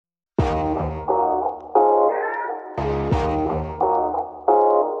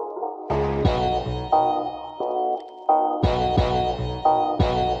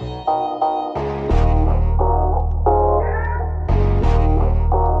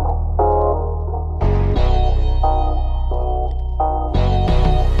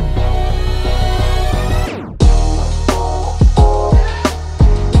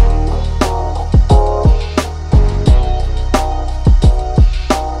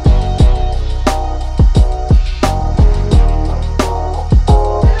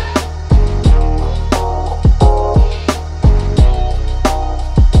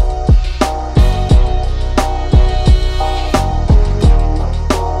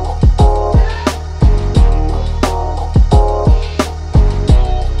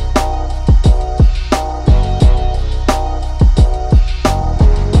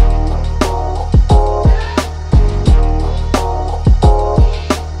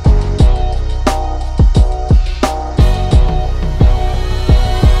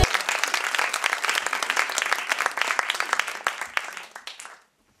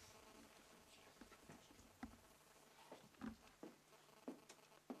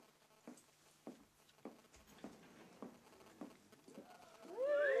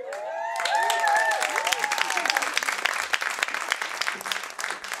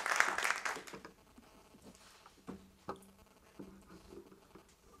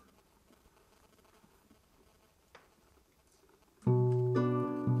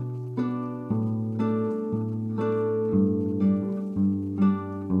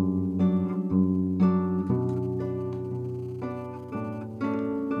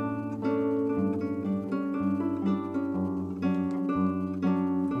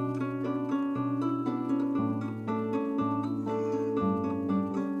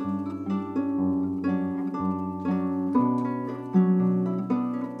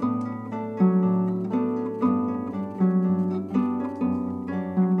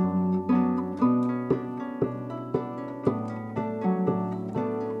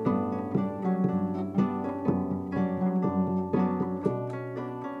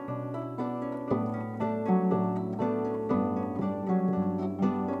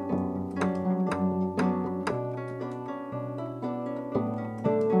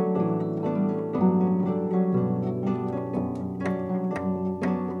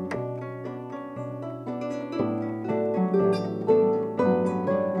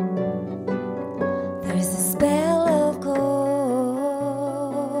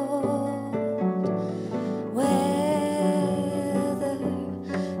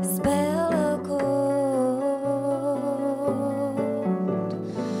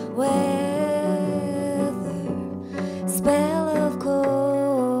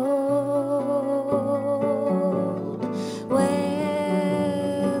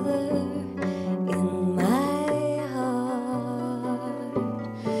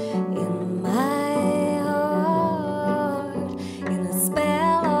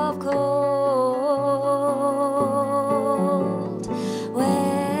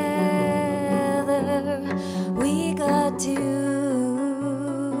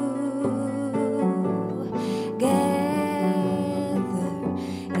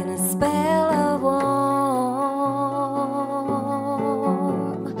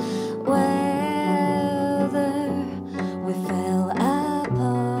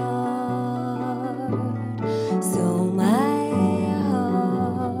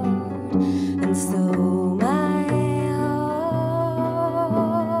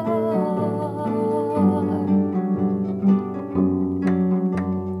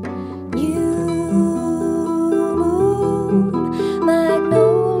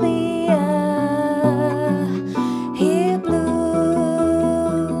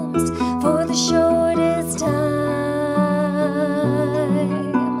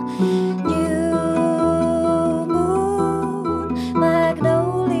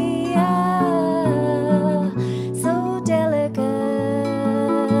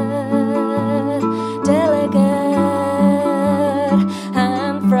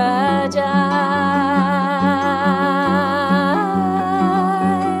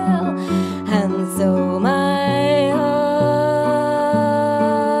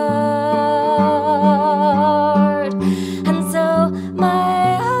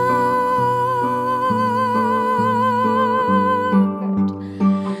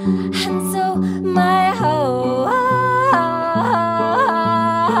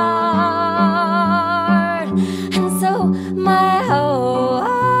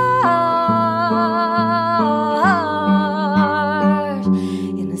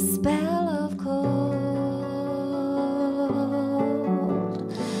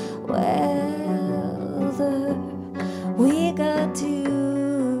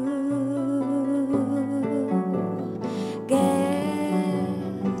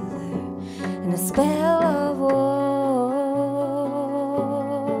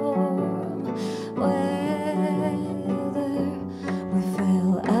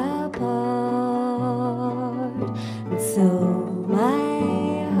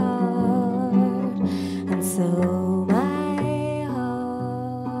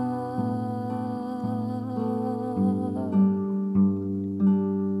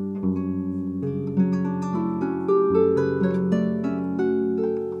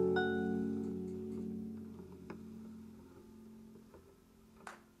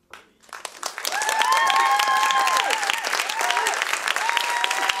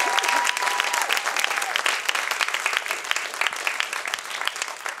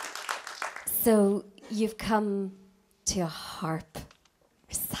So you've come to a harp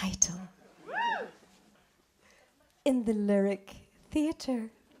recital in the Lyric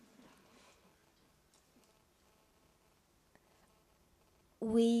Theatre.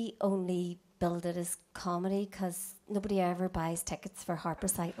 We only build it as comedy because nobody ever buys tickets for harp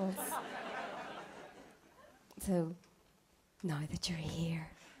recitals. So now that you're here,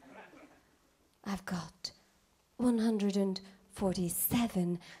 I've got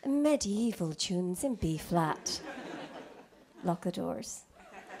 147 medieval tunes in B flat. Lock the doors.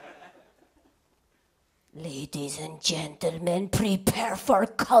 Ladies and gentlemen, prepare for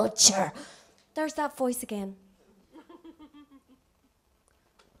culture. There's that voice again.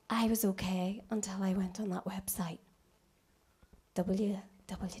 I was okay until I went on that website.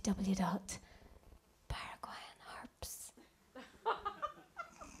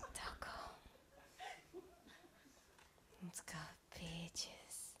 www.paraguayanharps.com. It's got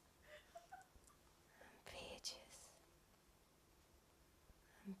pages and pages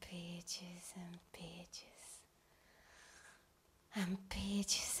and pages and pages and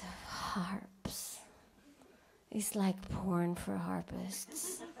pages of harps. It's like porn for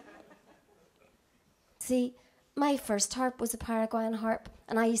harpists. See, my first harp was a Paraguayan harp,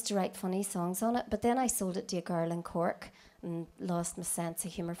 and I used to write funny songs on it, but then I sold it to a girl in Cork and lost my sense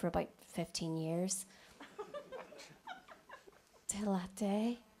of humour for about 15 years. Till that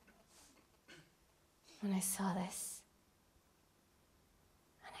day, when I saw this,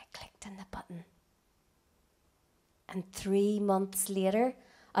 and I clicked on the button. And 3 months later,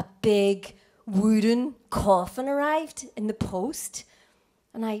 a big wooden coffin arrived in the post,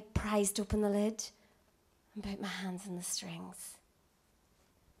 and I prized open the lid and put my hands on the strings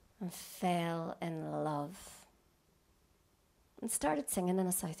and fell in love and started singing in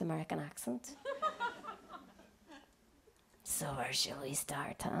a South American accent. So where shall we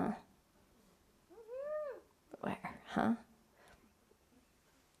start, huh? Where, huh?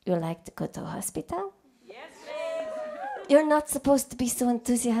 You like to go to hospital? Yes, please. You're not supposed to be so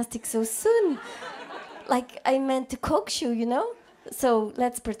enthusiastic so soon. Like I meant to coax you, you know? So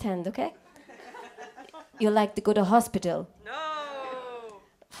let's pretend, okay? You like to go to hospital? No.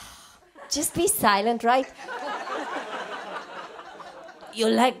 Just be silent, right? You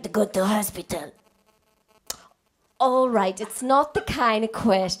like to go to hospital? All right, it's not the kind of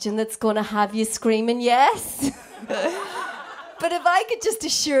question that's going to have you screaming yes. But if I could just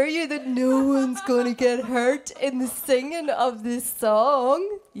assure you that no one's going to get hurt in the singing of this song,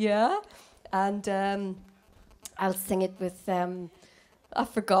 yeah? And I'll sing it with... I've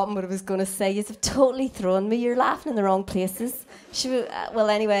forgotten what I was going to say. You've totally thrown me. You're laughing in the wrong places. Well,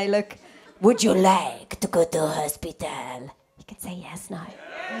 anyway, look. Would you like to go to hospital? You can say yes now.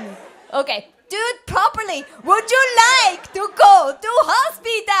 Yes. Okay, do it properly. Would you like to go to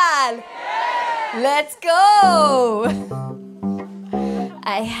hospital? Yes. Let's go.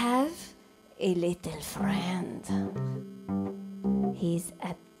 I have a little friend. He's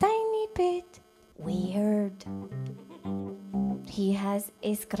a tiny bit weird. He has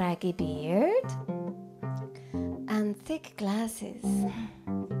a scraggy beard and thick glasses.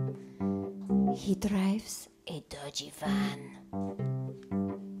 He drives a dodgy van,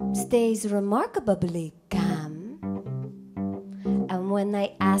 stays remarkably calm, and when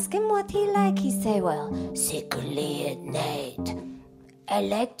I ask him what he like, he say, well, secretly at night, I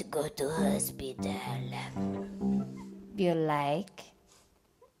like to go to hospital. You like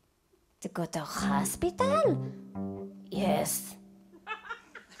to go to hospital? Yes.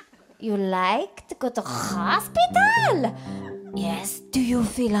 You like to go to hospital? Yes. Do you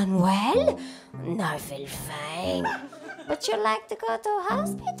feel unwell? No, I feel fine. But you like to go to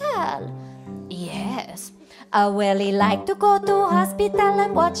hospital? Yes. Well, he like to go to hospital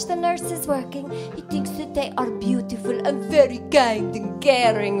and watch the nurses working. He thinks that they are beautiful and very kind and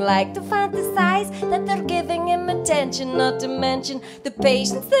caring. Like to fantasize that they're giving him attention. Not to mention the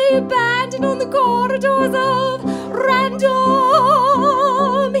patients they abandon on the corridors of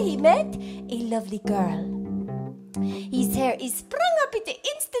random. He met a lovely girl. His hair is sprung up into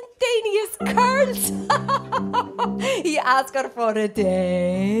instantaneous curls. He asked her for a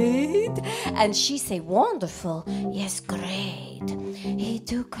date, and she say, wonderful, yes, great. He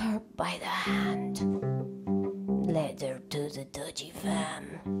took her by the hand, led her to the dodgy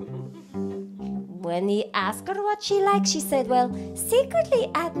van. When he asked her what she liked, she said, well,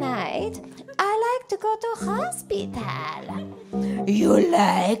 secretly at night, I like to go to hospital. You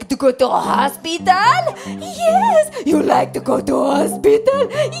like to go to hospital? Yes. You like to go to hospital?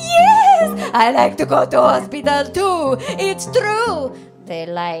 Yes. I like to go to hospital too. It's true. They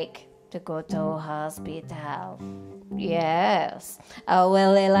like to go to hospital. Yes. Oh,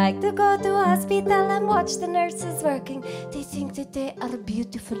 well, they like to go to hospital and watch the nurses working. They think that they are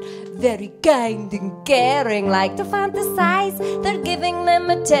beautiful, very kind and caring, like to fantasize. They're giving them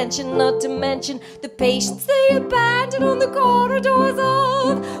attention, not to mention the patients they abandon on the corridors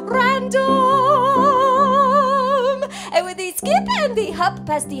of random. And when they skip and they hop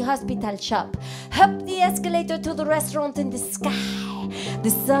past the hospital shop, hop the escalator to the restaurant in the sky. The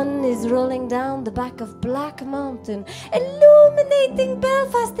sun is rolling down the back of Black Mountain, illuminating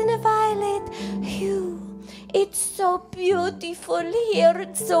Belfast in a violet hue. It's so beautiful here,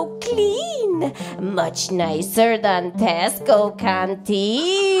 it's so clean, much nicer than Tesco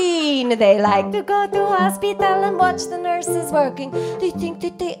canteen. They like to go to hospital and watch the nurses working. They think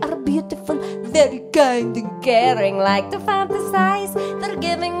that they are beautiful, very kind and caring, like to fantasize. They're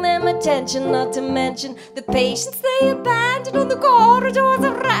giving them attention, not to mention the patients they abandon on the corridors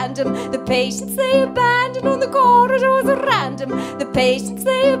of random. The patients they abandon on the corridors of random. The patients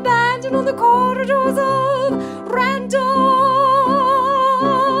they abandon on the corridors of random.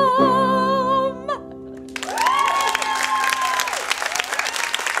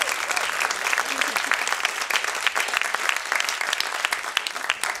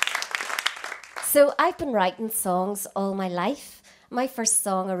 So I've been writing songs all my life. My first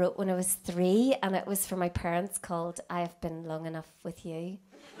song I wrote when I was 3, and it was for my parents, called I Have Been Long Enough With You.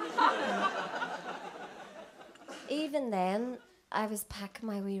 Even then, I was packing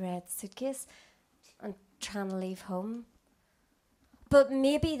my wee red suitcase and trying to leave home. But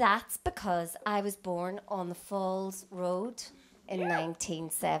maybe that's because I was born on the Falls Road in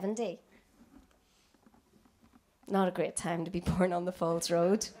 1970. Not a great time to be born on the Falls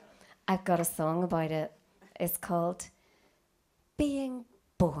Road. I've got a song about it. It's called Being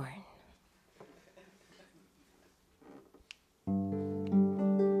Born.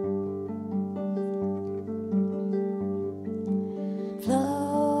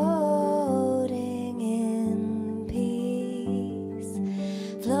 Floating in peace,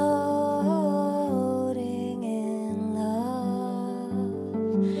 floating in love,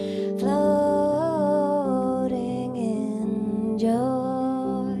 floating in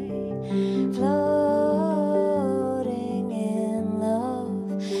joy, floating in love,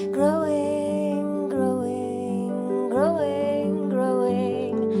 growing, growing, growing,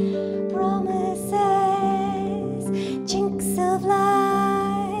 growing, promises, chinks of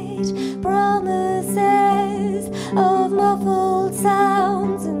light, promises of muffled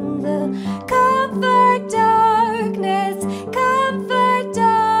sounds in the comfort darkness, comfort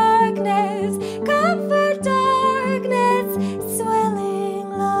darkness, comfort darkness, swelling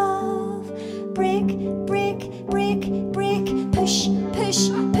love, brick, brick, brick, brick, push, push,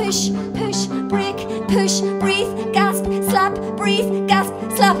 push, push, brick, push, breathe, gasp, slap, breathe, gasp,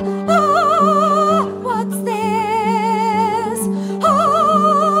 slap. Oh, what's this?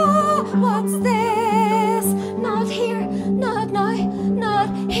 Oh, what's this? Not here, not now, not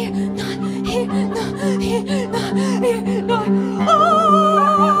here, not here, not here, not here, not.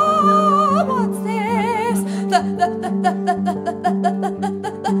 Oh, what's this?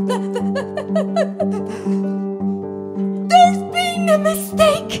 There's been a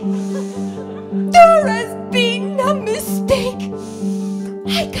mistake. There has been a mistake.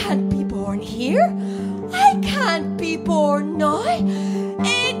 I can't be born here. I can't be born now.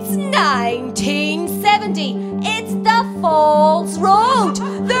 It's 1970. It's the Falls Road.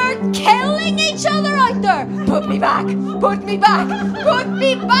 They're killing each other out there. Put me back. Put me back. Put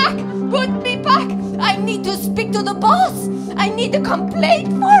me back. Put me back. I need to speak to the boss. I need a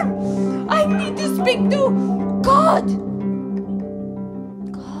complaint form. I need to speak to God.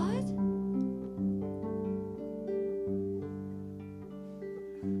 God?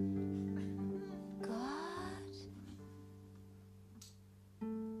 God?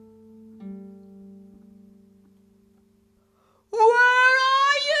 Where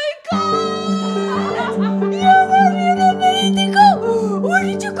are you, God? You were here a minute ago. Where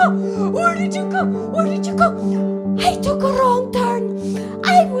did you go? Where did you go? Where did you go? I took a wrong turn.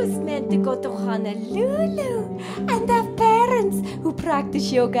 I was meant to go to Honolulu and have parents who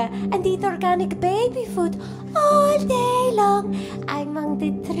practice yoga and eat organic baby food all day long among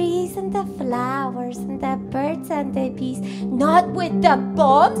the trees and the flowers and the birds and the bees. Not with the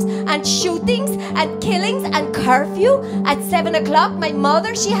bombs and shootings and killings and curfew. At 7 o'clock, my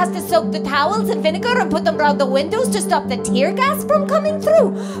mother, she has to soak the towels in vinegar and put them round the windows to stop the tear gas from coming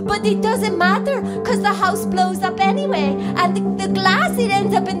through. But it doesn't matter, because the house blows up anyway. And the glass, it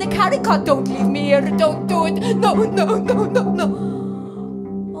ends up in the carry cot. Don't leave me here, don't do it. No, no, no, no, no.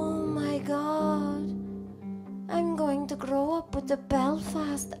 Oh my God. I'm going to grow up with a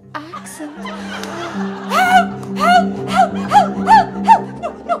Belfast accent. Help! Help!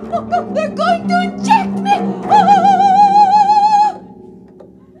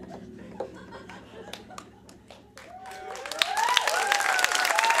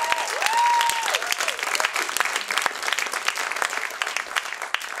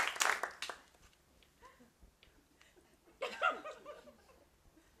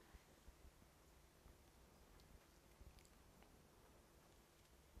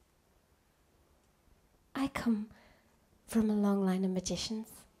 I come from a long line of musicians.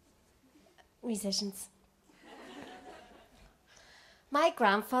 My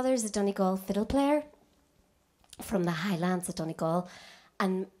grandfather's a Donegal fiddle player from the Highlands of Donegal,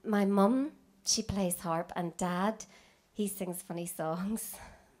 and my mum, she plays harp, and Dad, he sings funny songs.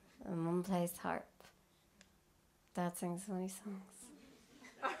 And Mum plays harp. Dad sings funny songs.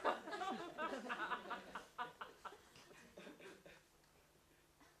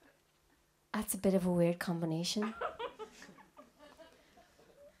 That's a bit of a weird combination.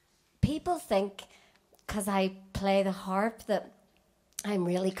 People think, because I play the harp, that I'm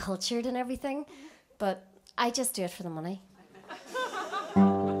really cultured and everything, but I just do it for the money.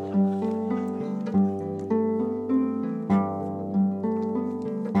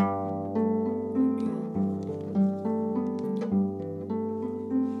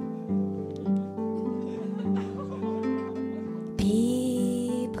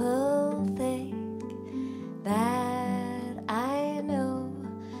 People think that I know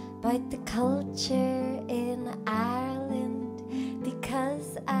about the culture in Ireland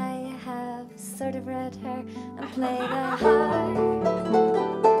because I have sort of red hair and play the harp.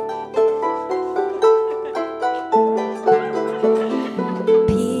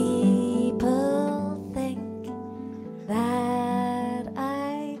 People think that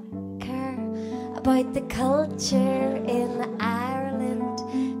I care about the culture in Ireland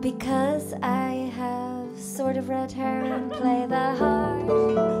because I have sort of red hair and play the harp.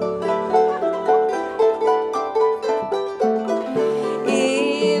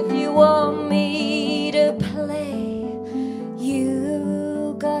 If you want me to play,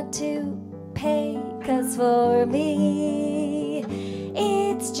 you got to pay, 'cause for me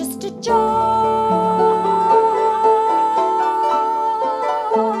it's just a job.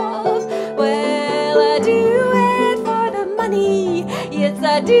 Well, I do it for the money. Yes,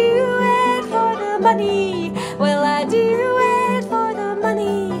 I do it for the money. Well, I do it for the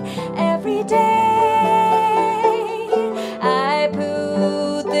money every day. I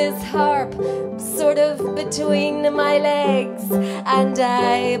put this harp sort of between my legs and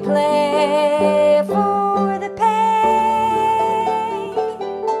I play for the pay.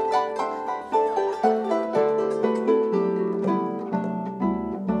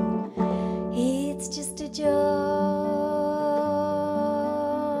 It's just a job.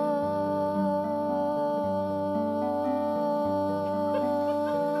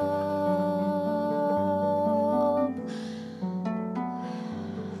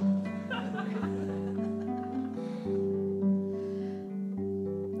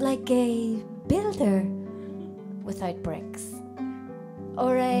 Like a builder without bricks,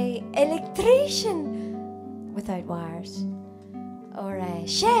 or a electrician without wires, or a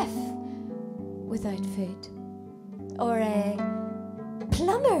chef without food, or a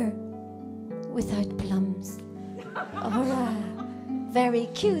plumber without plums, or a very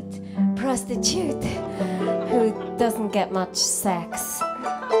cute prostitute who doesn't get much sex.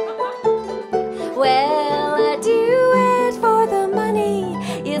 Well, I do it for the money.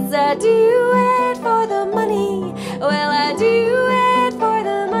 Yes, I do it for the money. Well, I do it for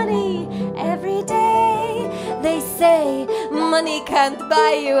the money every day. They say money can't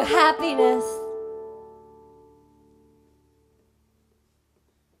buy you happiness.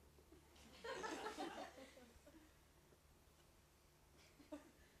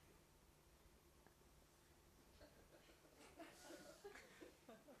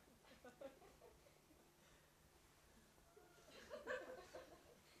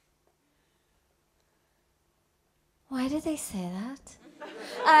 Why do they say that?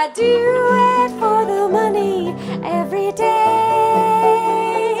 I do it for the money every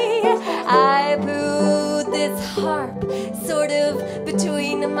day. I put this harp sort of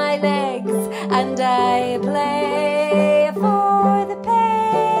between my legs and I play for the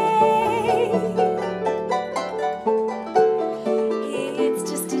pay. It's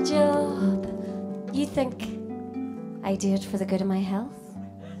just a job. You think I do it for the good of my health?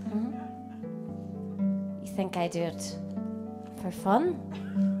 You think I do it for fun?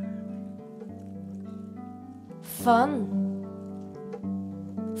 Fun.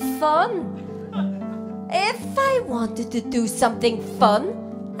 If I wanted to do something fun,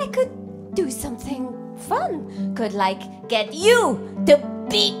 I could do something fun. Could like get you to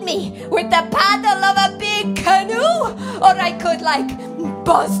beat me with the paddle of a big canoe, or I could like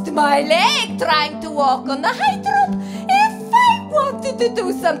bust my leg trying to walk on the height rope. If I wanted to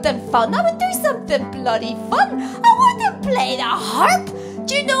do something fun, I would do something bloody fun. I wouldn't play the harp.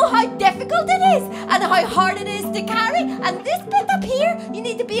 Do you know how difficult it is and how hard it is to carry? And this bit up here, you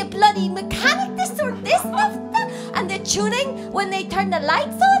need to be a bloody mechanic to sort this stuff. And the tuning, when they turn the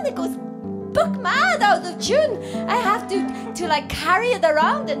lights on, it goes book mad out of tune. I have to like carry it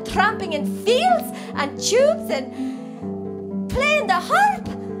around and tramping in fields and tubes and playing the harp.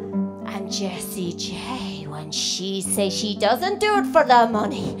 And Jessie J, when she says she doesn't do it for the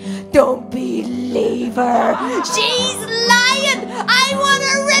money, don't believe her. She's lying. I want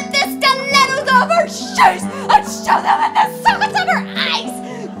to rip the stilettos off her shoes and shove them in the sockets of her eyes.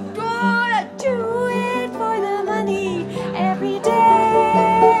 Gonna do it for the money every day.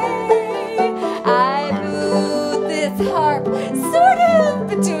 I move this harp sort of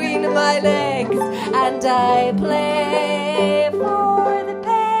between my legs, and I play for the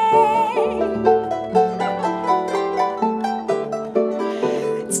pay.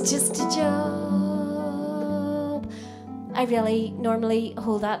 It's just a job. I really normally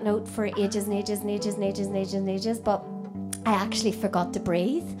hold that note for ages and ages and ages and ages and ages and ages, but I actually forgot to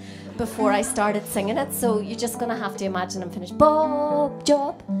breathe before I started singing it, so you're just gonna have to imagine I'm finished. Bob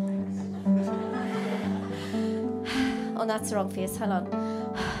job. Oh, that's the wrong face. Hold on.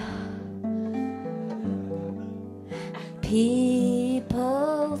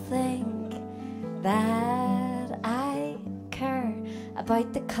 People think that I care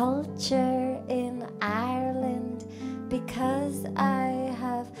about the culture in Ireland because I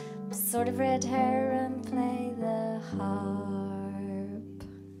have sort of red hair and play the harp.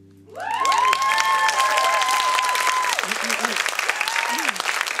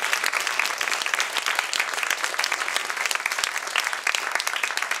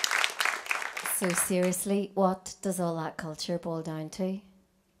 So seriously, what does all that culture boil down to?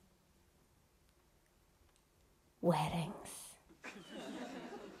 Weddings.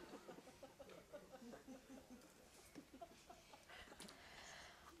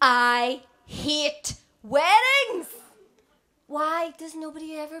 I hate weddings. Why does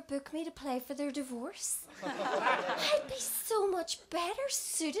nobody ever book me to play for their divorce? I'd be so much better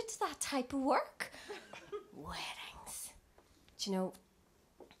suited to that type of work. Weddings. Do you know,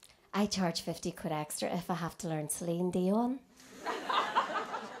 I charge 50 quid extra if I have to learn Celine Dion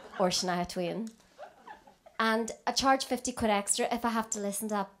or Shania Twain. And I charge 50 quid extra if I have to listen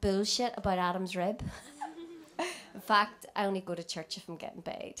to that bullshit about Adam's rib. In fact, I only go to church if I'm getting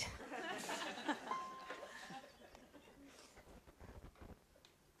paid.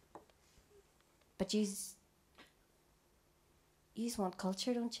 But yous want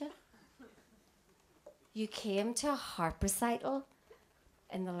culture, don't you? You came to a harp recital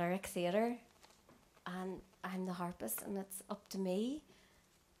in the Lyric Theatre, and I'm the harpist, and it's up to me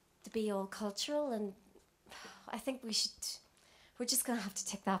to be all cultural, and I think we're just going to have to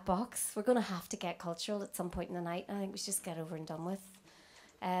tick that box. We're going to have to get cultural at some point in the night. I think we should just get over and done with.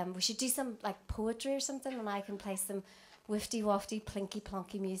 We should do some like poetry or something, and I can play some wifty-wafty,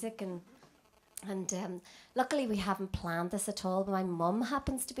 plinky-plonky music, and luckily we haven't planned this at all, but my mum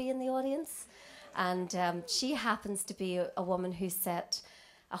happens to be in the audience, and she happens to be a woman who set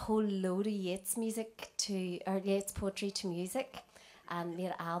a whole load of Yeats poetry to music and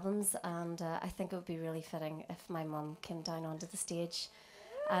made albums, and I think it would be really fitting if my mum came down onto the stage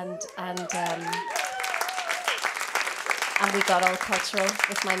and we got all cultural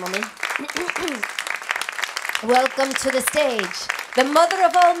with my mummy. Welcome to the stage, the mother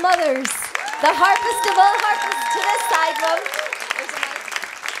of all mothers, the harpist of all harpists. To this side, Mum.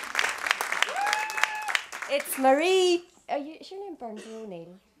 It's Marie. Is your name Burns or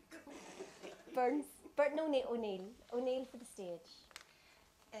O'Neill? Burns. O'Neill. O'Neill for the stage.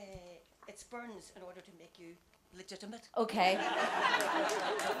 It's Burns in order to make you legitimate. Okay.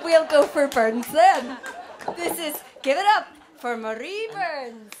 We'll go for Burns then. This is Give It Up for Marie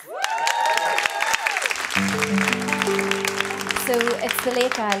Burns. So it's the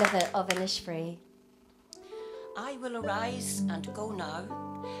Lake Isle of Innisfree. I will arise and go now,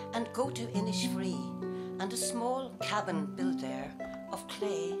 and go to Innisfree, and a small cabin built there, of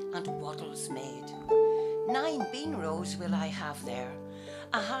clay and wattles made. 9 bean rows will I have there,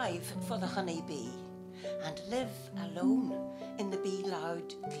 a hive for the honey bee, and live alone in the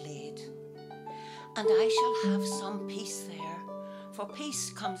bee-loud glade. And I shall have some peace there, for peace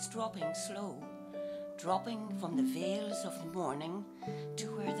comes dropping slow, dropping from the vales of the morning to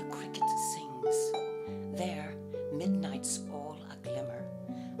where the cricket sings. There midnight's all a glimmer,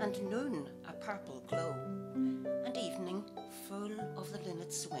 and noon a purple glow, and evening full of the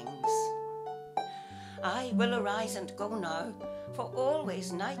linnet's wings. I will arise and go now, for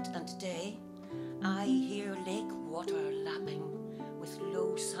always night and day I hear lake water lapping with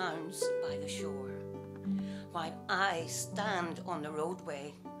low sounds by the shore, while I stand on the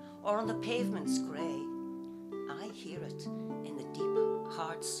roadway or on the pavement's grey. I hear it in the deep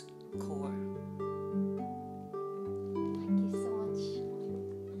heart's core. Thank you so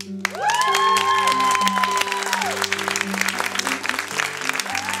much.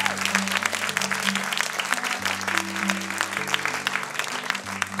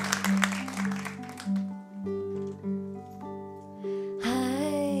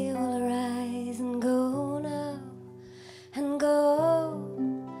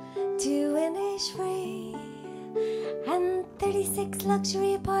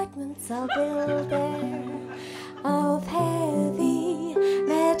 apartments I'll build there of heavy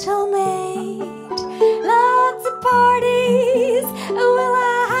metal made. Lots of parties will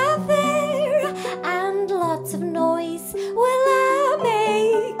I have there, and lots of noise will I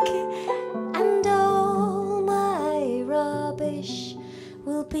make, and all my rubbish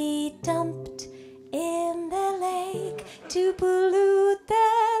will be dumped in the lake to pollute the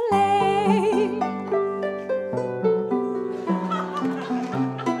lake.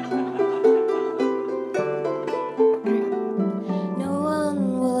 No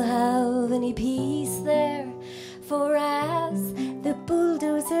one will have any peace there, for as the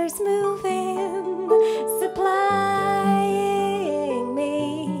bulldozers move in, supplying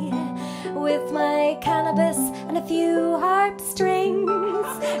me with my cannabis and a few harp strings,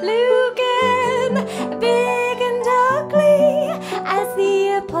 looking big and ugly as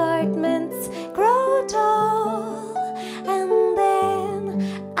the apartments grow tall. And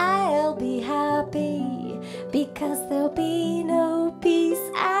then I'll be happy, because there'll be no peace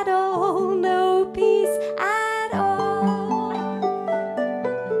at all, no peace at all.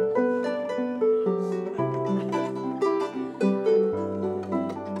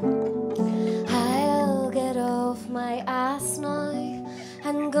 I'll get off my ass now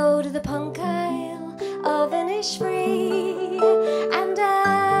and go to the punk aisle of Innisfree, and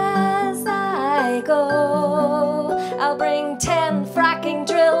as I go, I'll bring 10 fracking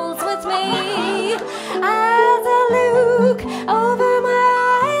drills with me as I look over my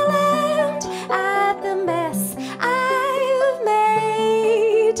island at the mess I've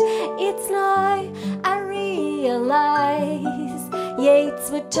made. It's now I realize Yeats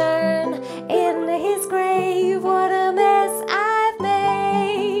would turn in his grave. What a mess I've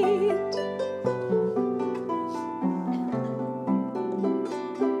made.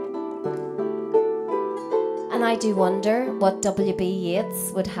 And I do wonder what W.B.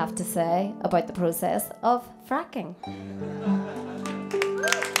 Yeats would have to say about the process of fracking.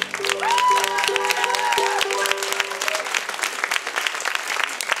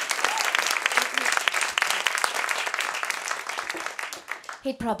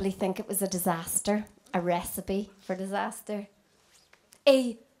 He'd probably think it was a disaster, a recipe for disaster.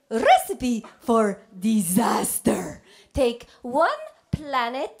 A recipe for disaster. Take one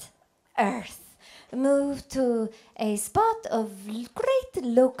planet, Earth, move to a spot of great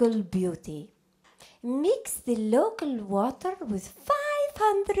local beauty. Mix the local water with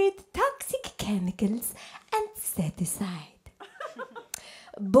 500 toxic chemicals and set aside.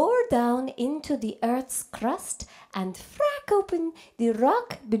 Bore down into the Earth's crust and frack open the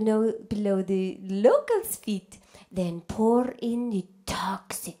rock below the locals' feet. Then pour in the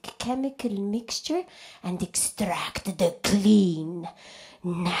toxic chemical mixture and extract the clean,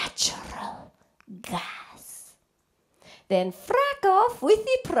 natural gas. Then frack off with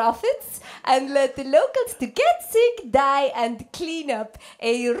the profits and let the locals to get sick, die and clean up.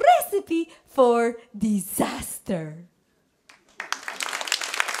 A recipe for disaster.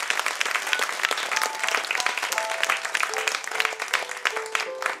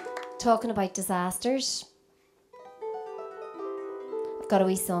 Talking about disasters, I've got a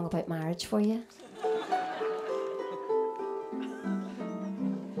wee song about marriage for you.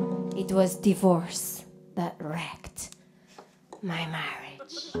 It was divorce that wrecked my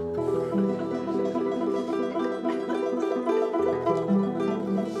marriage.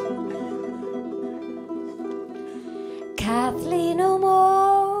 Kathleen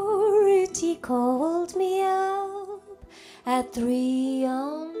O'Morty called me up at 3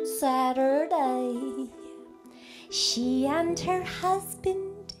 on Saturday. She and her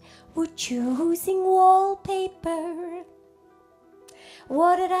husband were choosing wallpaper.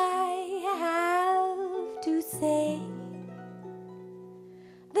 What did I have to say?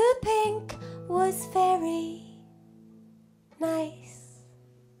 The pink was very nice.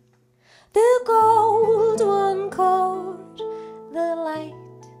 The gold one caught the light.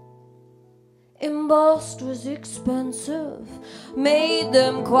 Embossed was expensive, made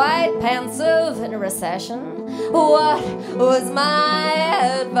them quite pensive in a recession. What was my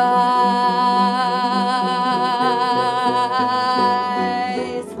advice?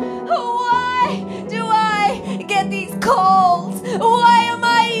 Why do I get these calls? Why am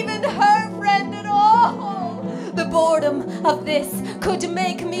I even her friend at all? The boredom of this could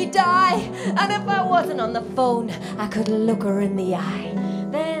make me die, and if I wasn't on the phone, I could look her in the eye.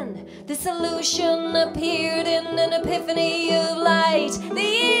 Then the solution appeared in an epiphany of light. The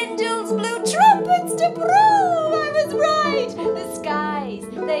angels blew trumpets to prove I was right. The skies,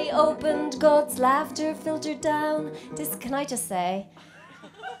 they opened, God's laughter filtered down. Can I just say,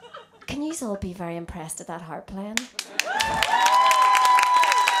 can you all be very impressed at that harp playing?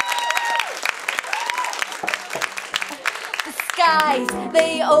 eyes,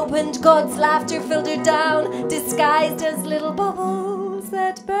 they opened, God's laughter filtered down, disguised as little bubbles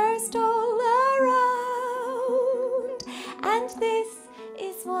that burst all around. And this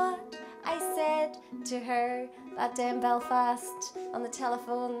is what I said to her that day in Belfast on the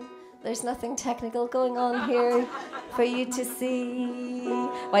telephone. There's nothing technical going on here for you to see.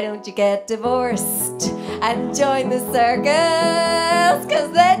 Why don't you get divorced and join the circus?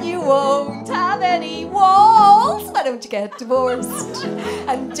 'Cause then you won't have any walls. Why don't you get divorced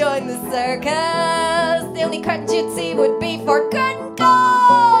and join the circus? The only curtains you'd see would be for curtain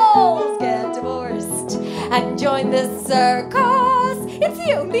calls. Get divorced and join the circus. It's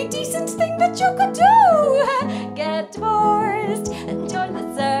the only decent thing that you could do. Get divorced and join the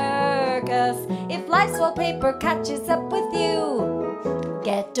circus. If life's wallpaper catches up with you,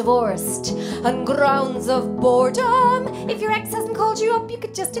 get divorced on grounds of boredom. If your ex hasn't called you up, you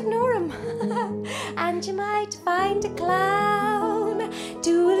could just ignore him. And you might find a clown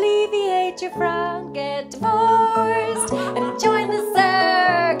to alleviate your frown. Get divorced and join the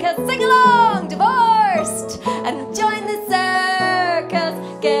circus. Sing along, divorced and join the circus.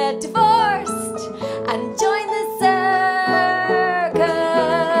 Get divorced and join the circus.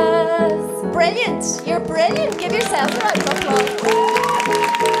 Brilliant, you're brilliant. Give yourselves a round of applause.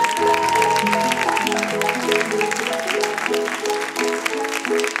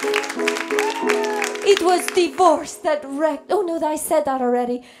 It was divorce that wrecked. Oh no, I said that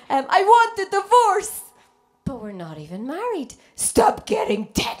already. I want a divorce. But we're not even married. Stop getting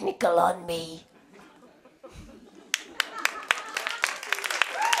technical on me.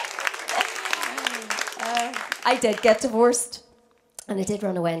 I did get divorced. And I did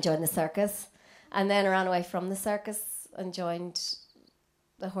run away and join the circus. And then I ran away from the circus and joined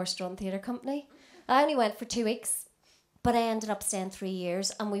the horse-drawn theatre company. I only went for 2 weeks. But I ended up staying 3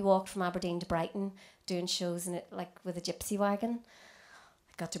 years, and we walked from Aberdeen to Brighton doing shows in it, like with a gypsy wagon.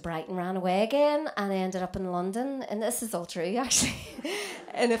 I got to Brighton, ran away again, and I ended up in London, and this is all true actually,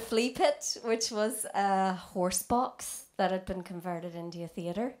 in a flea pit, which was a horse box that had been converted into a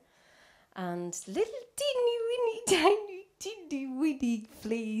theatre. And little teeny weeny tiny teeny weeny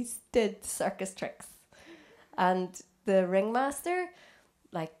fleas did circus tricks. And the ringmaster,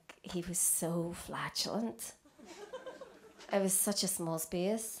 like, he was so flatulent. It was such a small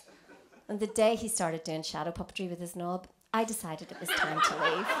space. And the day he started doing shadow puppetry with his knob, I decided it was time to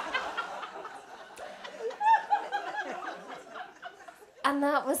leave. And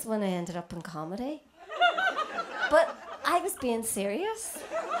that was when I ended up in comedy. But I was being serious.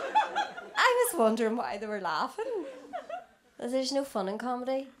 I was wondering why they were laughing. There's no fun in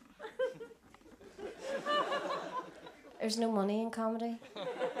comedy. There's no money in comedy.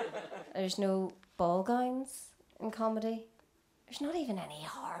 There's no ball gowns in comedy. There's not even any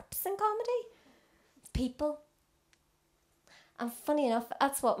harps in comedy. It's people. And funny enough,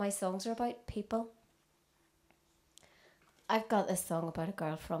 that's what my songs are about, people. I've got this song about a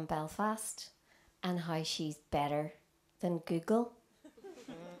girl from Belfast and how she's better than Google.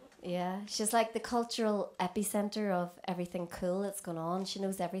 Yeah, she's like the cultural epicenter of everything cool that's going on. She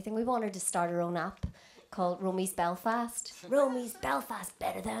knows everything. We want her to start her own app called Romy's Belfast. Romy's Belfast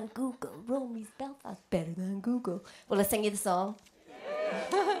better than Google. Romy's Belfast better than Google. Will I sing you the song?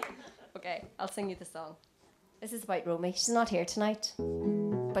 Okay, I'll sing you the song. This is about Romy. She's not here tonight,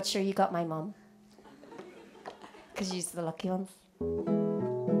 but sure, you got my mum. Because you're the lucky ones.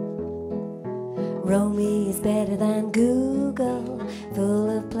 Romy is better than Google, full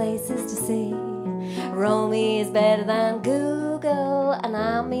of places to see. Romy is better than Google, and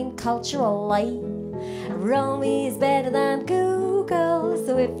I mean culturally. Romy is better than Google,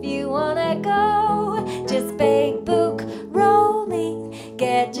 so if you wanna go, just big book Romy.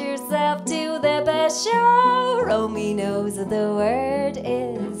 Get yourself to the best show. Romy knows what the word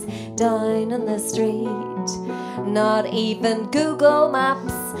is down on the street. Not even Google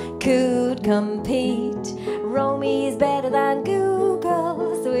Maps could compete. Romy is better than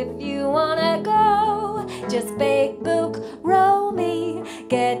Google, so if you wanna go, just big book Romy.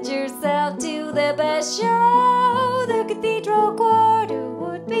 Get yourself to the best show. The Cathedral Quarter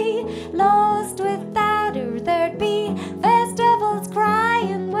would be lost without her. There'd be festivals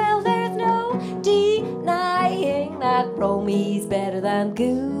crying. Well, there's no denying that Romy's better than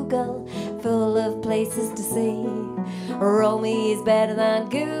Google, full of places to see. Romy's better than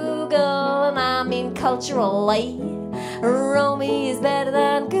Google, and I mean culturally. Romy's better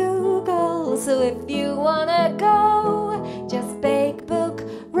than Google, so if you wanna go, just big book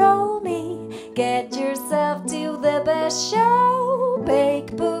Romy. Get yourself to the best show.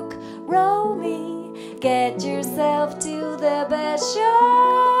 Big book Romy. Get yourself to the best show.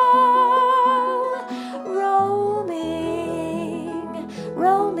 Romy.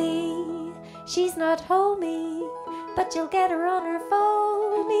 homie, but you'll get her on her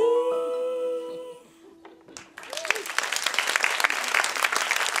phoney.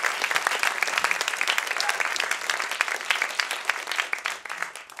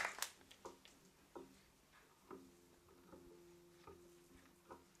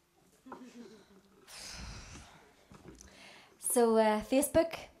 So,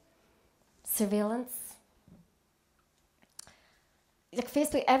 Facebook, surveillance. Like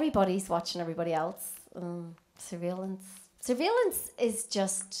Facebook, everybody's watching everybody else. Surveillance. Surveillance is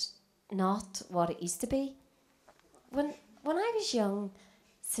just not what it used to be. When I was young,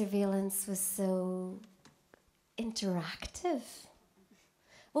 surveillance was so interactive.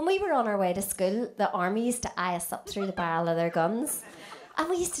 When we were on our way to school, the army used to eye us up through the barrel of their guns. And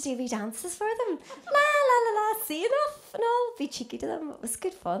we used to do wee dances for them. La la la la, see enough and all. Be cheeky to them. It was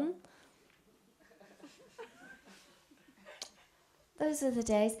good fun. Those were the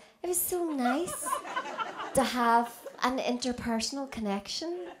days. It was so nice to have an interpersonal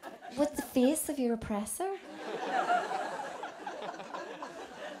connection with the face of your oppressor.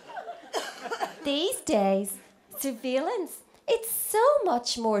 These days, surveillance, it's so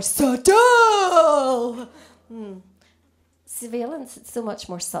much more subtle. Surveillance, it's so much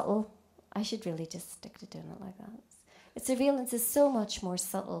more subtle. I should really just stick to doing it like that. Surveillance is so much more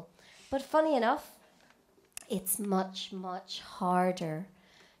subtle. But funny enough, it's much, much harder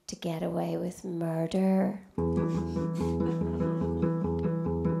to get away with murder.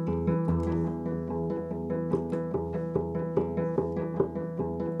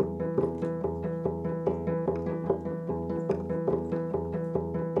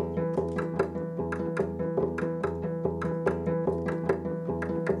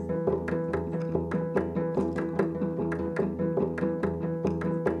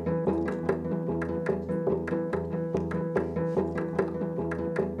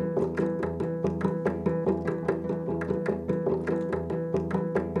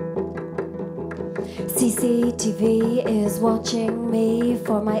 CCTV is watching me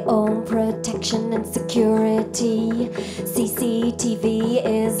for my own protection and security. CCTV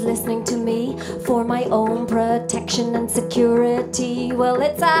is listening to me for my own protection and security. Well,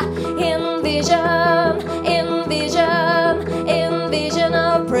 it's a envision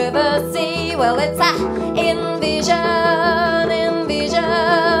of privacy. Well, it's a envision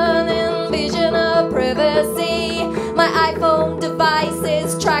of privacy. My iPhone device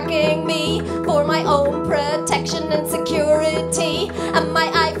is tracking me for my own protection and security. And my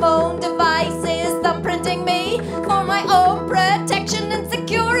iPhone device is thumbprinting me for my own protection and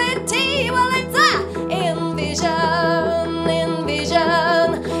security. Well, it's a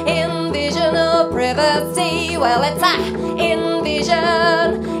envision of privacy. Well, it's a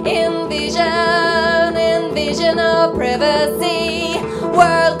envision of privacy.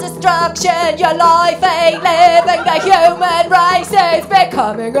 World destruction, your life ain't living. The human race is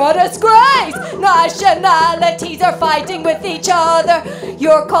becoming a disgrace. Nationalities are fighting with each other.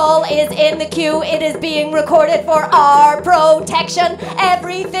 Your call is in the queue. It is being recorded for our protection.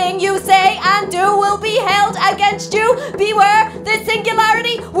 Everything you say and do will be held against you. Beware the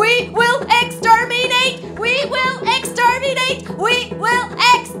singularity. We will exterminate. We will exterminate. We will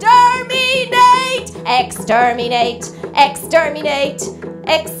exterminate. Exterminate. Exterminate.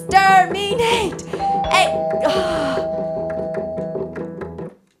 Exterminate.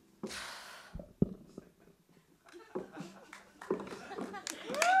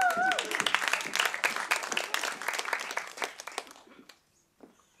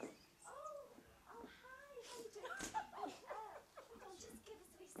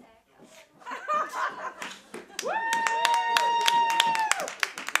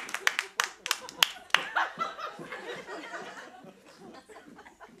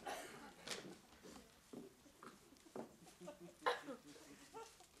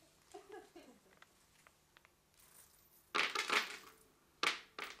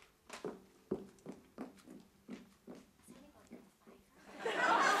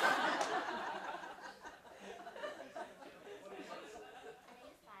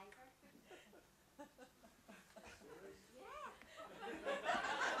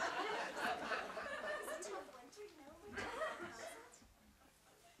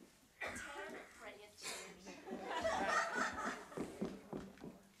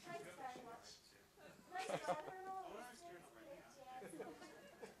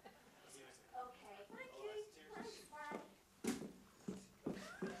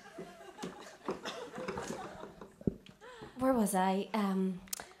 Where was I?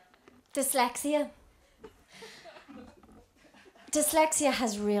 Dyslexia. Dyslexia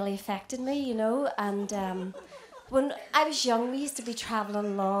has really affected me, you know, and when I was young, we used to be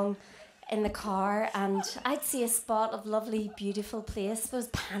travelling along in the car, and I'd see a spot of lovely, beautiful place. It was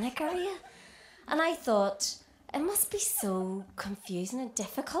panic area. And I thought, it must be so confusing and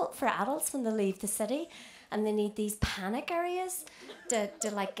difficult for adults when they leave the city and they need these panic areas to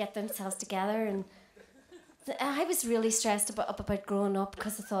like get themselves together. And I was really stressed about growing up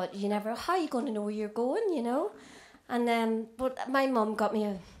because I thought, how are you going to know where you're going, you know? And but my mum got me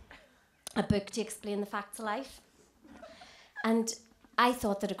a book to explain the facts of life. And I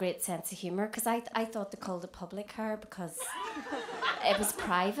thought that a great sense of humour, because I thought they called it public hair because it was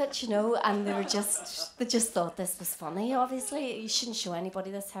private, you know, and they just thought this was funny. Obviously, you shouldn't show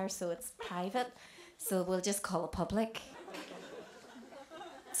anybody this hair, so it's private. So we'll just call it public.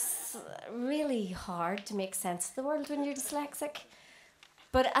 It's really hard to make sense of the world when you're dyslexic.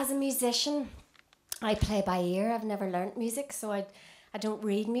 But as a musician, I play by ear. I've never learnt music, so I don't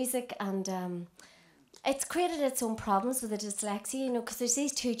read music, and it's created its own problems with the dyslexia, you know, because there's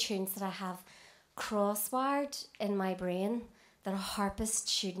these two tunes that I have cross-wired in my brain that a harpist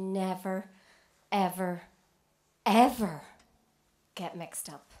should never, ever, ever get mixed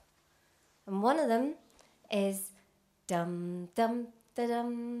up. And one of them is dum dum da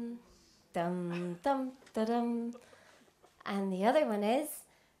dum dum dum da dum, and the other one is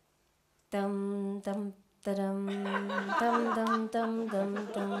dum dum da dum dum dum dum dum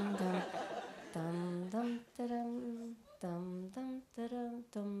dum dum. Dum dum da dum dum dum da dum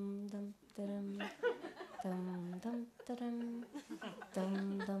dum dum da dum dum dum da dum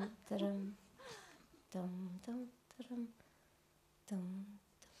dum dum da dum dum dum da dum dum.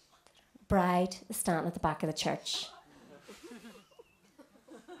 Bride is standing at the back of the church.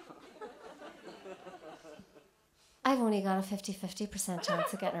 I've only got a 50%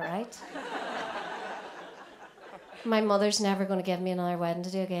 chance of getting it right. My mother's never going to give me another wedding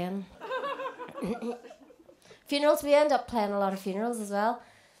to do again. Funerals, we end up playing a lot of funerals as well.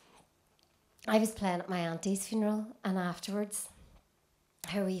 I was playing at my auntie's funeral, and afterwards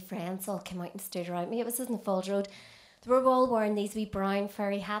her wee friends all came out and stood around me. It was in the Fulge Road. They were all wearing these wee brown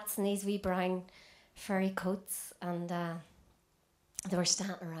furry hats and these wee brown furry coats, and they were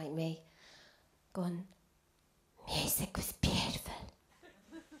standing around me going, music was beautiful,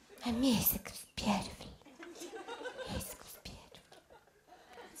 and music was beautiful.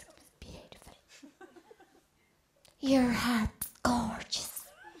 Your harp's gorgeous.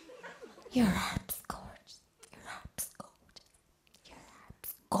 Your harp's gorgeous. Your harp's gorgeous. Your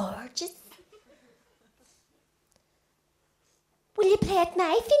harp's gorgeous. Will you play at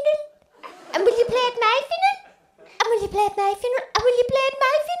my funeral? And will you play at my funeral? And will you play at my funeral? And will you play at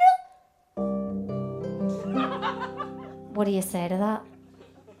my funeral? What do you say to that?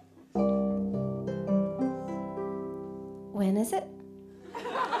 When is it?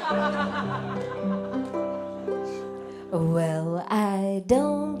 Well, I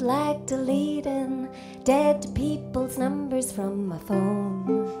don't like deleting dead people's numbers from my phone.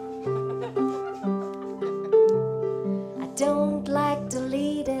 I don't like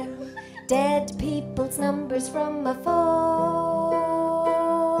deleting dead people's numbers from my phone.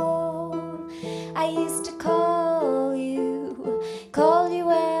 I used to call you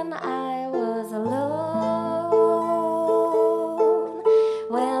when I was alone.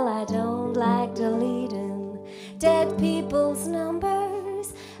 Well, I don't like deleting dead people's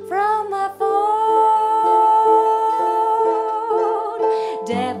numbers from my phone.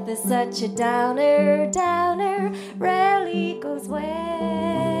 Death is such a downer, rarely goes well.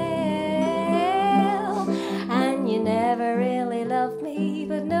 And you never really loved me,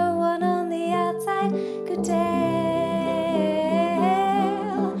 but no one on the outside could tell.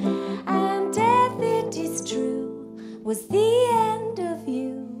 And death, it is true, was the end of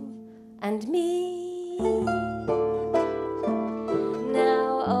you and me.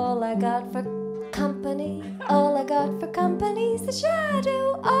 All I got for company is the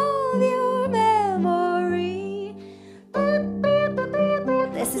shadow of your memory.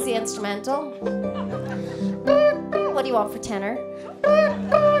 This is the instrumental. What do you want for tenor?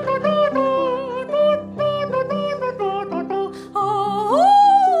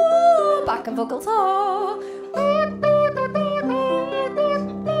 Oh, backing vocals. Oh.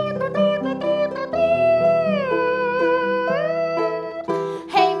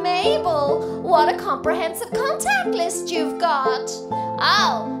 What a comprehensive contact list you've got.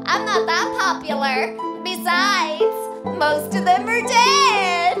 Oh, I'm not that popular. Besides, most of them are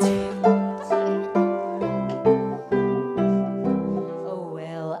dead. Oh,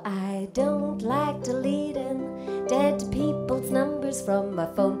 well, I don't like deleting dead people's numbers from my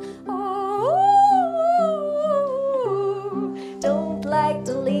phone. Oh, don't like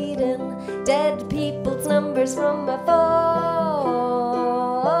deleting dead people's numbers from my phone.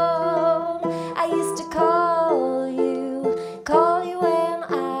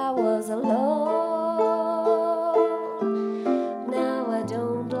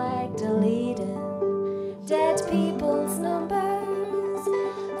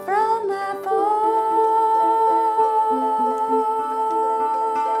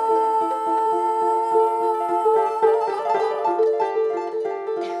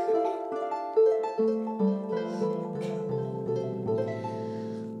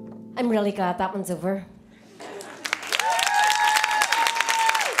 really glad that one's over.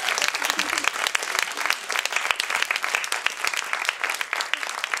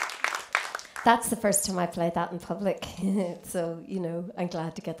 That's the first time I played that in public. So, you know, I'm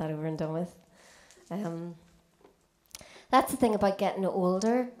glad to get that over and done with. That's the thing about getting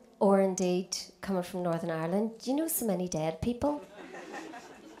older, or indeed coming from Northern Ireland. Do you know so many dead people?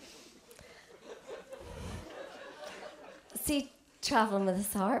 See, travelling with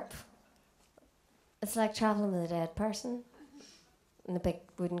this harp, it's like travelling with a dead person in a big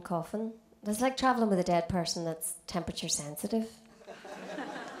wooden coffin. It's like travelling with a dead person that's temperature sensitive.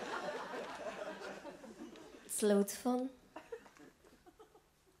 It's loads of fun.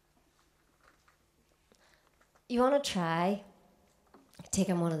 You want to try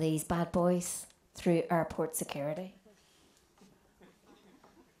taking one of these bad boys through airport security?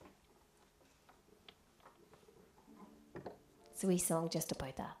 It's a wee song just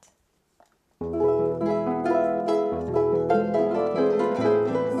about that.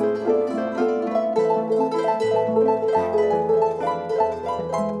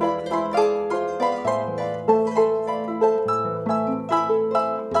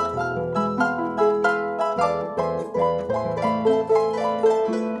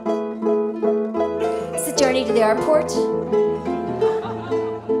 Journey to the airport.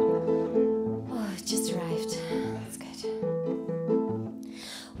 Oh, it just arrived. That's good.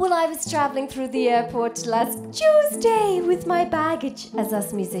 Well, I was travelling through the airport last Tuesday with my baggage, as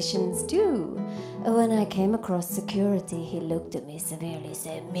us musicians do. When I came across security, he looked at me severely and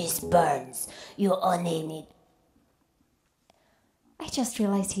said, "Miss Burns, you only need..." I just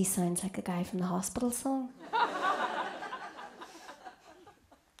realised he sounds like a guy from the hospital song.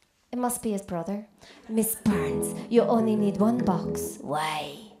 It must be his brother. "Miss Burns, you only need one box."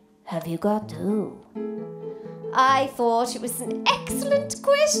 "Why? Have you got two?" I thought it was an excellent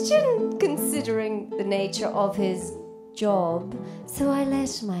question, considering the nature of his job. So I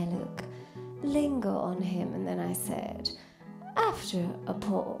let my look linger on him, and then I said, after a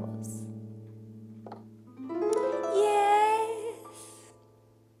pause, "Yes.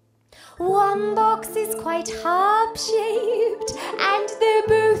 One box is quite harp-shaped, and they're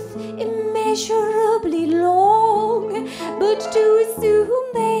both immeasurably long. But to assume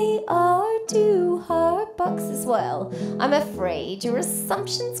they are two harp boxes, well, I'm afraid your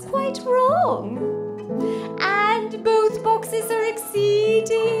assumption's quite wrong. And both boxes are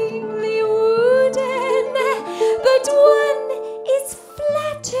exceedingly wooden, but one is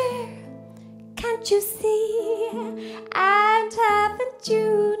flatter. Can't you see? And haven't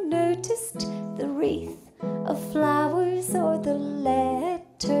you noticed the wreath of flowers or the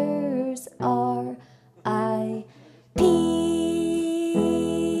letters R.I.P.?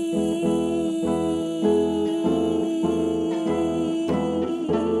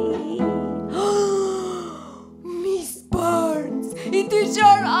 Miss Burns, it is your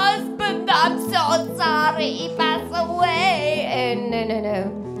husband. I'm so sorry he passed away. No.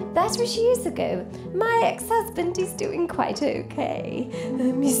 That was years ago. My ex-husband is doing quite okay.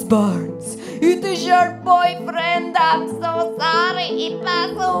 Miss Barnes, it is your boyfriend. I'm so sorry he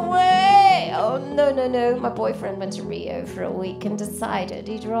passed away. Oh, no. My boyfriend went to Rio for a week and decided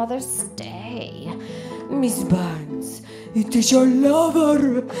he'd rather stay. Miss Barnes, it is your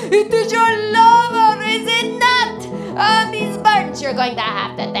lover. It is your lover, is it not? Miss Barnes, you're going to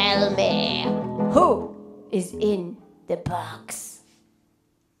have to tell me who is in the box.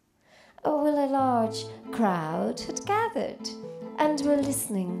 Oh, well, a large crowd had gathered and were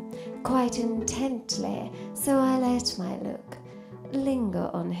listening quite intently, so I let my look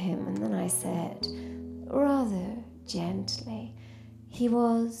linger on him, and then I said, rather gently, he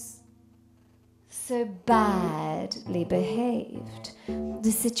was so badly behaved.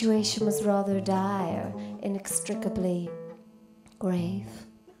 The situation was rather dire, inextricably grave.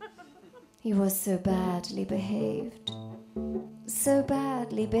 He was so badly behaved. So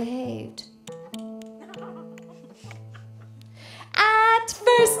badly behaved. At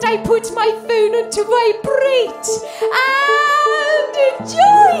first I put my phone on to vibrate and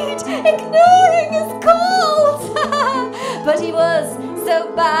enjoyed ignoring his calls. But he was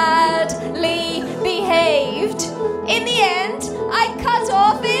so badly behaved. In the end, I cut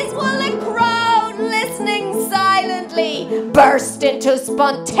off his while the crowd, listening silently, burst into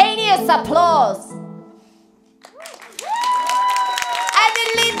spontaneous applause.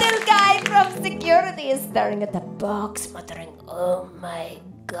 Little guy from security is staring at the box, muttering, "Oh my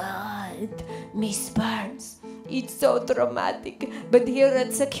God, Miss Barnes, It's so dramatic, but here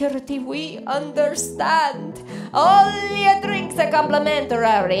at security we understand. All your drinks are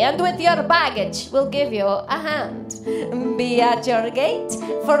complimentary, and with your baggage we'll give you a hand. Be at your gate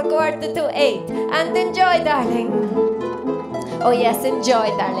for 7:45, and enjoy, darling. Oh yes, enjoy,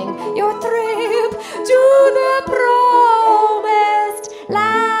 darling, your trip to the promised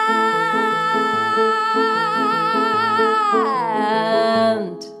land.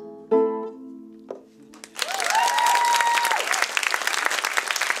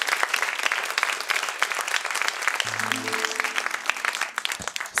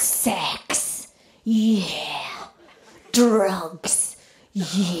 Sex, yeah. Drugs,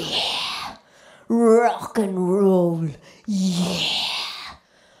 yeah. Rock and roll, yeah.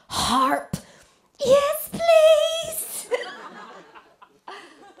 Harp, yes, please.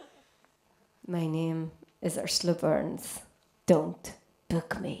 My name is Ursula Burns. Don't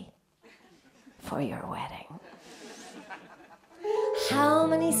book me for your wedding. How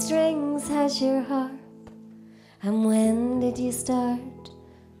many strings has your harp? And when did you start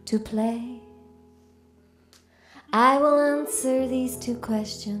to play? I will answer these 2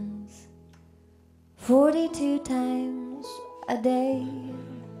 questions 42 times a day.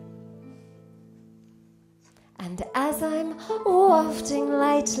 And as I'm wafting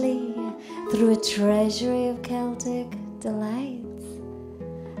lightly through a treasury of Celtic delights,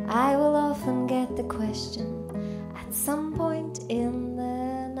 I will often get the question at some point in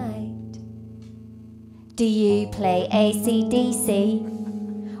the night: do you play AC/DC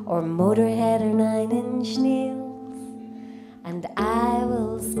or Motorhead or Nine Inch Nails? And I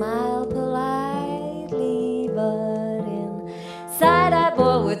will smile politely, but inside I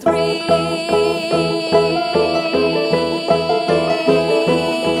boil with rage.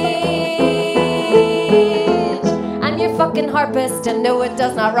 I'm your fucking harpist and no, it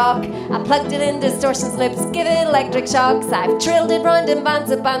does not rock. I plugged it in distortion slips, give it electric shocks. I've trilled it round in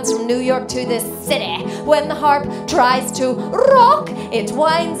bands of bands from New York to this city. When the harp tries to rock, it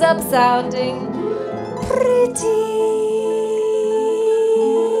winds up sounding pretty.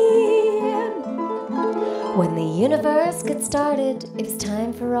 When the universe got started, it was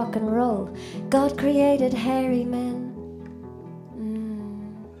time for rock and roll. God created hairy men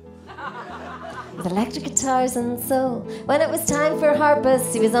with electric guitars and soul. When it was time for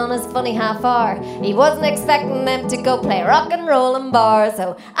harpists, he was on his funny half hour. He wasn't expecting them to go play rock and roll in bars.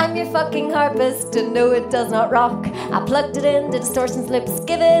 So I'm your fucking harpist and no, it does not rock. I plugged it in, the distortion slips,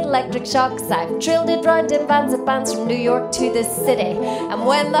 give it electric shocks. I've trilled it round in bands of bands from New York to this city. And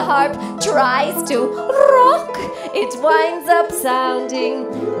when the harp tries to rock, it winds up sounding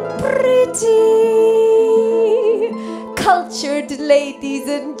pretty. Cultured ladies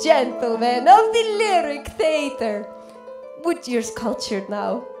and gentlemen of the lyric theatre. Would yours cultured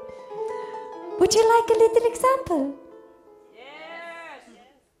now? Would you like a little example? Yes.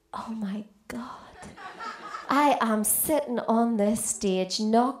 Oh my God. I am sitting on this stage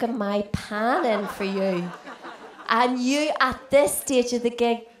knocking my pan in for you. And you at this stage of the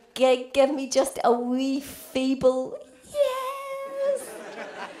gig give me just a wee feeble yes.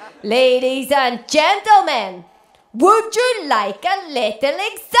 Ladies and gentlemen, would you like a little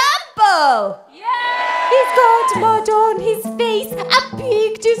example? Yes. He's got mud on his face, a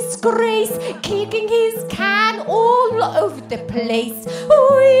big disgrace, kicking his can all over the place.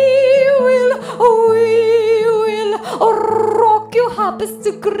 We will rock you, harpist,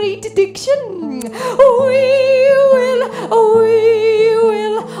 a great addiction. We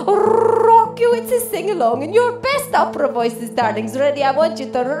will rock you. It's a sing-along in your best opera voices, darlings. Ready? I want you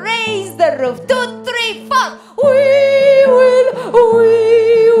to raise the roof. 2, 3, 4. We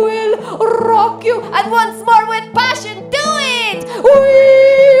will rock you, and once more with passion, do it. We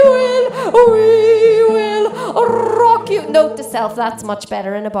will rock you. Note to self, that's much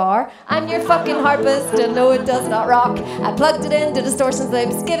better in a bar. I'm your fucking harpist, and no, it does not rock. I plugged it into distortion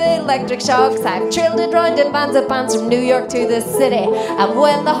slips, give it electric shocks. I've trilled it round in bands of bands from New York to this city. And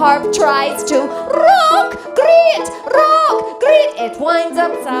when the harp tries to rock, great, it winds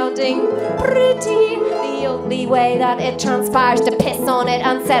up sounding pretty. The only way that it transpires to piss on it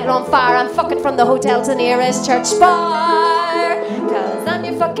and set it on fire and fuck it from the hotel to nearest church spire. Cause I'm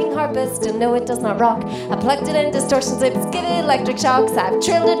your fucking harpist and no, it does not rock. I plugged it in distortion slips, give it electric shocks. I've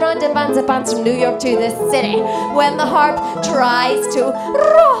trilled it round in bands of bands from New York to this city. When the harp tries to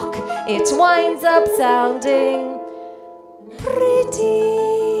rock, it winds up sounding pretty.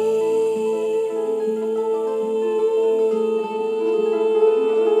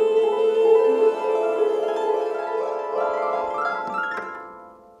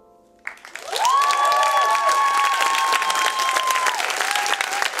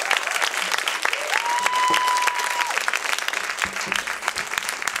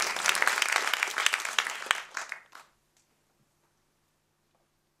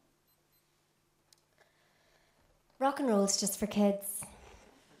 Rock and roll's just for kids.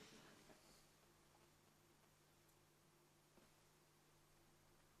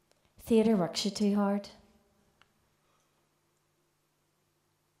 Theatre works you too hard.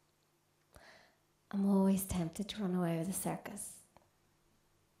 I'm always tempted to run away with the circus.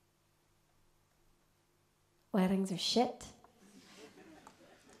 Weddings are shit.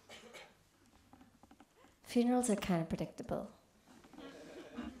 Funerals are kind of predictable.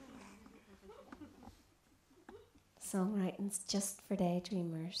 Songwriting's just for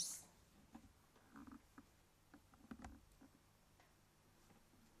daydreamers.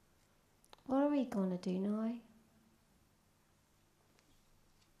 What are we going to do now?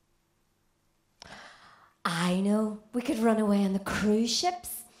 I know, we could run away on the cruise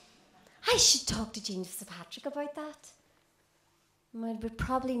ships. I should talk to Jean Fitzpatrick about that. We'd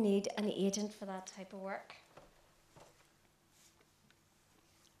probably need an agent for that type of work.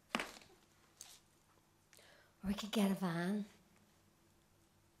 Or we could get a van,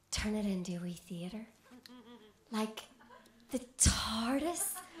 turn it into a wee theatre. Like the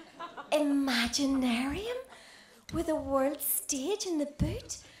TARDIS Imaginarium with a world stage in the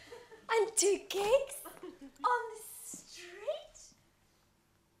boot and 2 gigs on the street.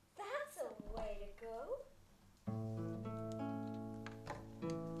 That's a way to go.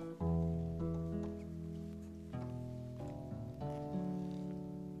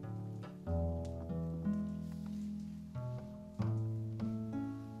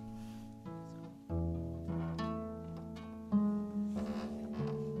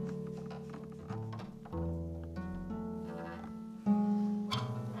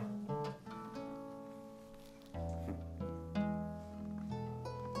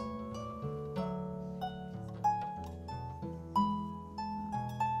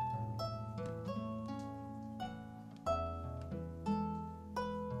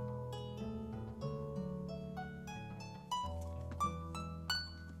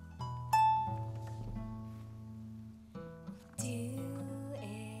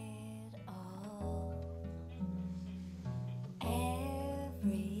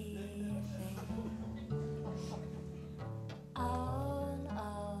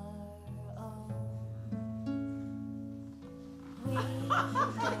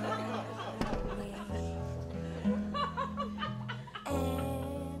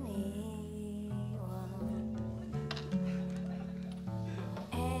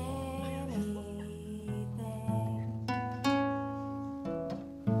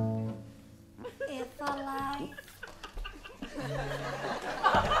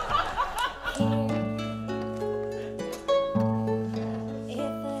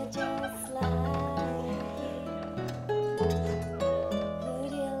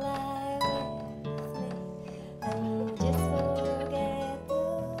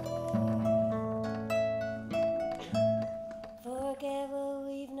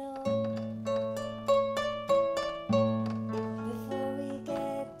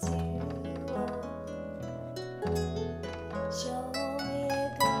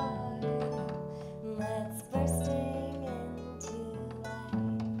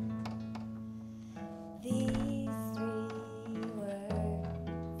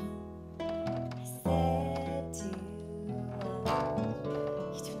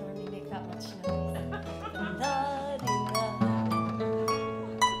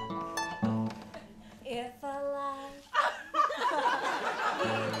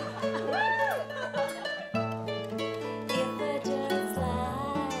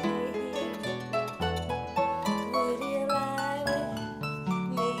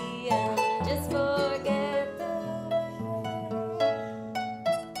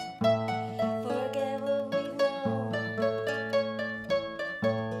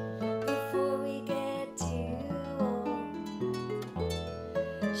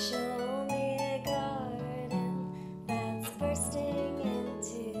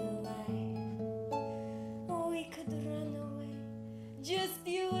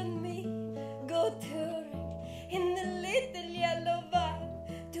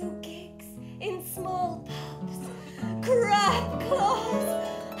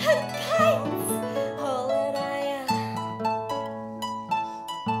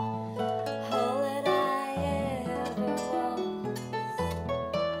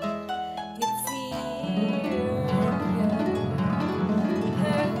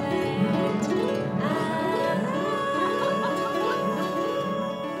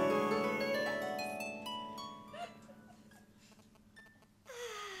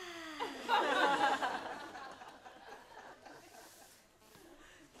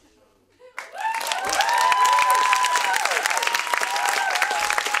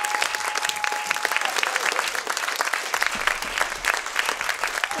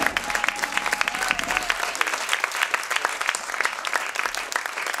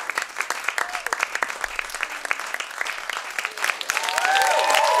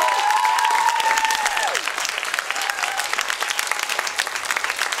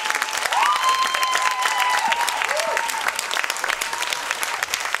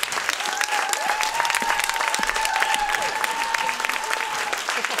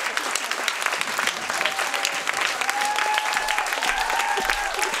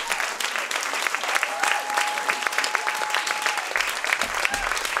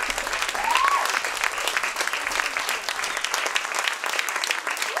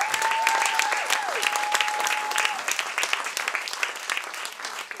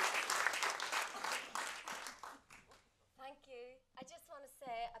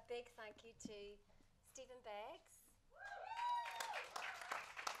 to Stephen Beggs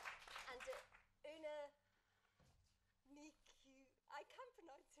and Una Miku. I can't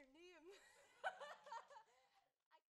pronounce her name.